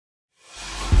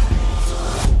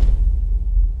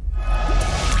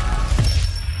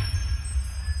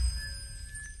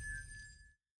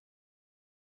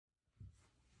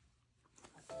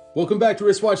Welcome back to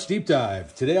Wristwatch Deep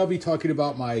Dive. Today I'll be talking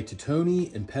about my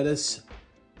Titoni Impetus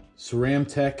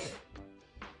Ceramtech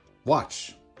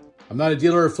watch. I'm not a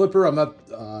dealer or flipper. I'm not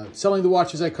selling the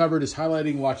watches I covered, just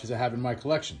highlighting watches I have in my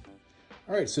collection.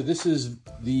 All right, so this is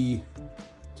the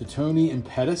Titoni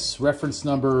Impetus, reference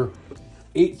number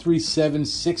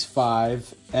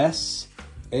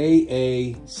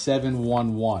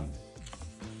 83765SAA711.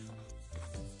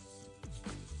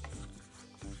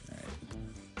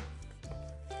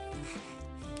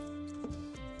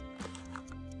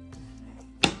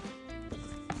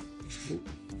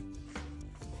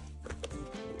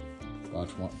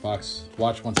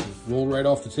 Watch wants to roll right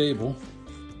off the table.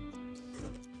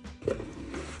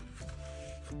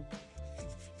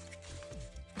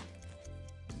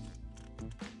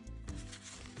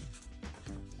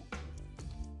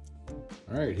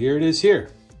 All right, here it is here.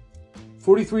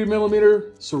 43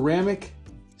 millimeter ceramic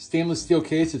stainless steel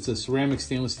case. It's a ceramic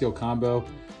stainless steel combo.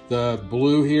 The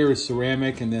blue here is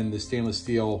ceramic, and then the stainless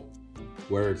steel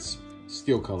where it's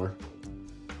steel color.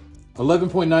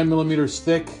 11.9 millimeters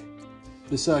thick.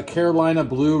 This Carolina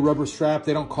blue rubber strap,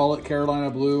 they don't call it Carolina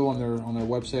blue on their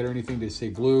website or anything. They say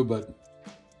blue, but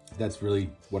that's really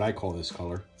what I call this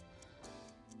color.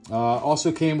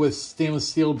 Also came with stainless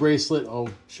steel bracelet. I'll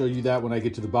show you that when I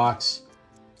get to the box.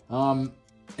 And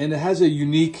it has a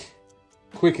unique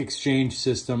quick exchange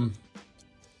system.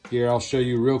 Here, I'll show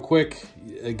you real quick.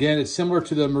 Again, it's similar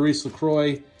to the Maurice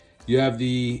LaCroix. You have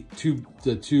the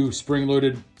two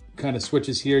spring-loaded kind of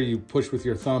switches here. You push with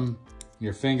your thumb and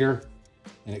your finger,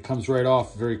 and it comes right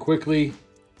off very quickly,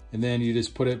 and then you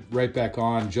just put it right back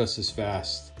on just as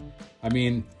fast. I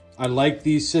mean, I like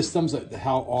these systems.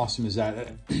 How awesome is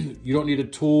that? You don't need a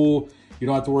tool. You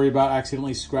don't have to worry about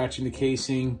accidentally scratching the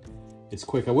casing. It's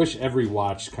quick. I wish every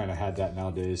watch kind of had that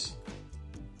nowadays.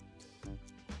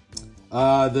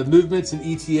 The movement's an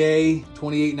ETA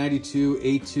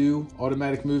 2892A2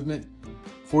 automatic movement,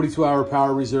 42-hour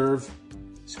power reserve,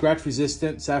 scratch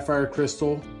resistant, sapphire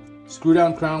crystal, screw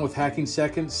down crown with hacking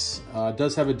seconds.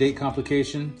 Does have a date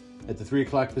complication at the 3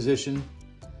 o'clock position.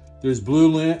 There's blue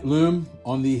lume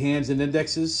on the hands and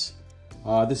indexes.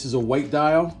 This is a white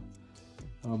dial.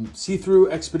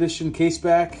 See-through Expedition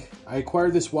caseback. I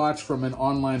acquired this watch from an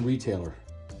online retailer.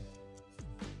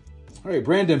 All right,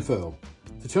 brand info.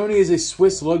 Titoni is a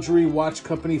Swiss luxury watch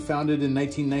company founded in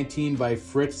 1919 by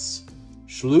Fritz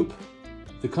Schlup.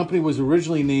 The company was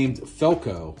originally named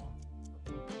Felco.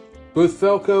 Both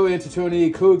Felco and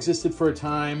Titoni coexisted for a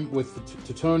time, with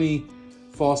Titoni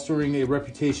fostering a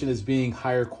reputation as being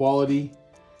higher quality.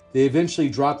 They eventually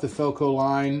dropped the Felco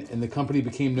line and the company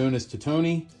became known as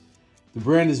Titoni. The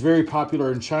brand is very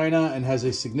popular in China and has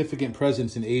a significant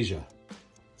presence in Asia.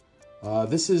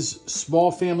 This is a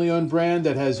small family-owned brand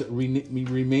that has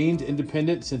remained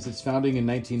independent since its founding in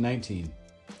 1919.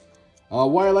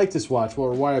 Why I like this watch,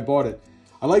 or why I bought it.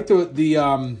 I like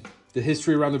the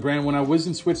history around the brand. When I was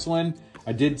in Switzerland,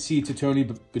 I did see Titoni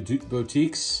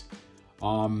boutiques.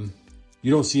 You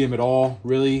don't see them at all,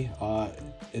 really,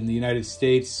 in the United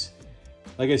States.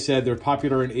 Like I said, they're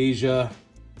popular in Asia,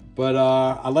 but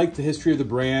I like the history of the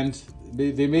brand.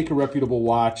 They make a reputable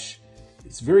watch.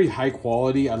 It's very high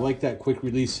quality. I like that quick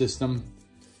release system,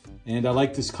 and I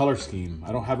like this color scheme.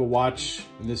 I don't have a watch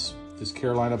in this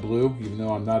Carolina blue, even though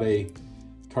I'm not a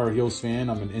Tar Heels fan.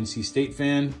 I'm an NC State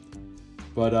fan.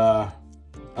 But I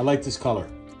like this color.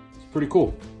 It's pretty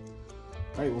cool.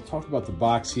 All right, we'll talk about the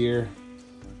box here.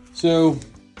 So,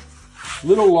 a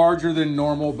little larger than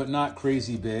normal, but not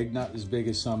crazy big. Not as big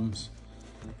as some's.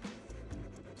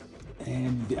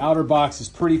 And the outer box is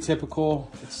pretty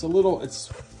typical. It's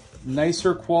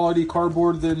nicer quality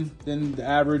cardboard than the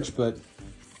average, but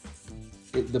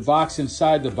the box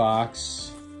inside the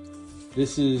box,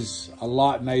 this is a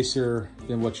lot nicer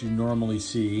than what you normally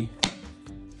see.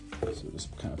 So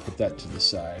just kind of put that to the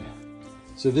side.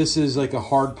 So this is like a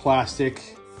hard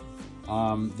plastic.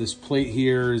 This plate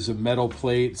here is a metal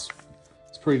plate.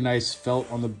 It's pretty nice felt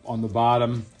on the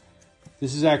bottom.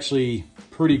 This is actually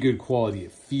pretty good quality.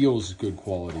 It feels good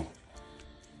quality.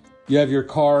 You have your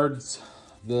cards,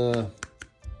 the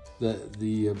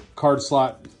card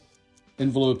slot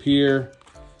envelope here.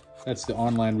 That's the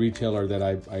online retailer that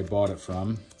I bought it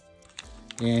from.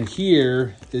 And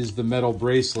here is the metal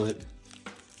bracelet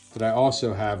that I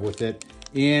also have with it,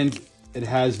 and it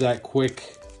has that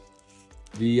quick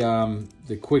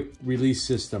release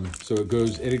system, so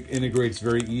it integrates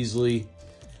very easily.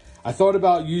 I thought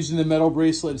about using the metal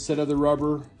bracelet instead of the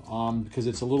rubber because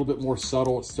it's a little bit more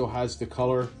subtle. It still has the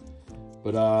color,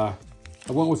 but I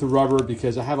went with the rubber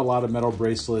because I have a lot of metal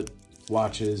bracelet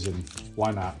watches, and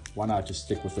why not? Why not just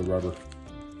stick with the rubber?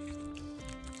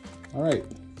 All right,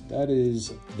 that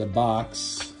is the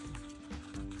box.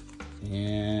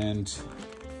 And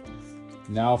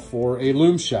now for a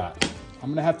lume shot. I'm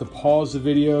gonna have to pause the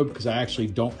video because I actually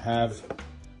don't have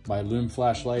my lume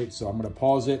flashlight. So I'm gonna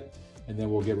pause it and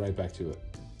then we'll get right back to it.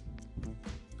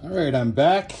 All right, I'm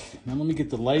back. Now let me get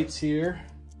the lights here.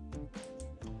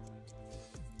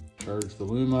 Charge the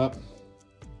lume up.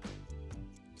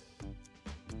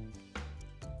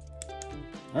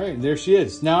 All right, there she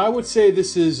is. Now I would say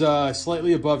this is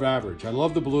slightly above average. I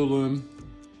love the blue lume.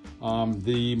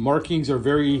 The markings are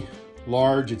very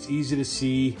large. It's easy to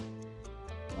see.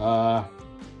 Yeah,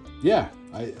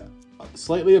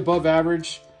 slightly above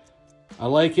average. I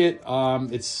like it.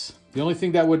 It's the only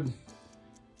thing that would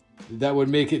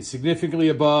make it significantly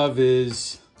above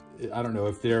is, I don't know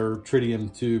if they're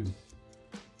tritium tube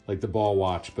like the ball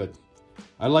watch, but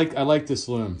I like this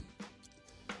lume.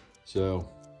 So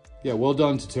yeah, well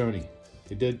done to Titoni.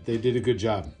 They did a good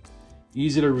job.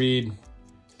 Easy to read,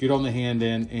 good on the hand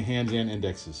and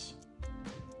indexes.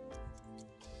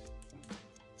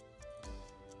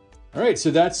 All right,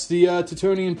 so that's the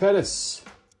Titoni Impetus.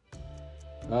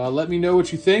 Let me know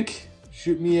what you think.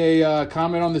 Shoot me a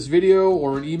comment on this video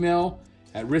or an email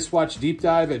at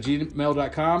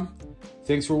wristwatchdeepdive@gmail.com.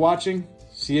 Thanks for watching.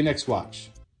 See you next watch.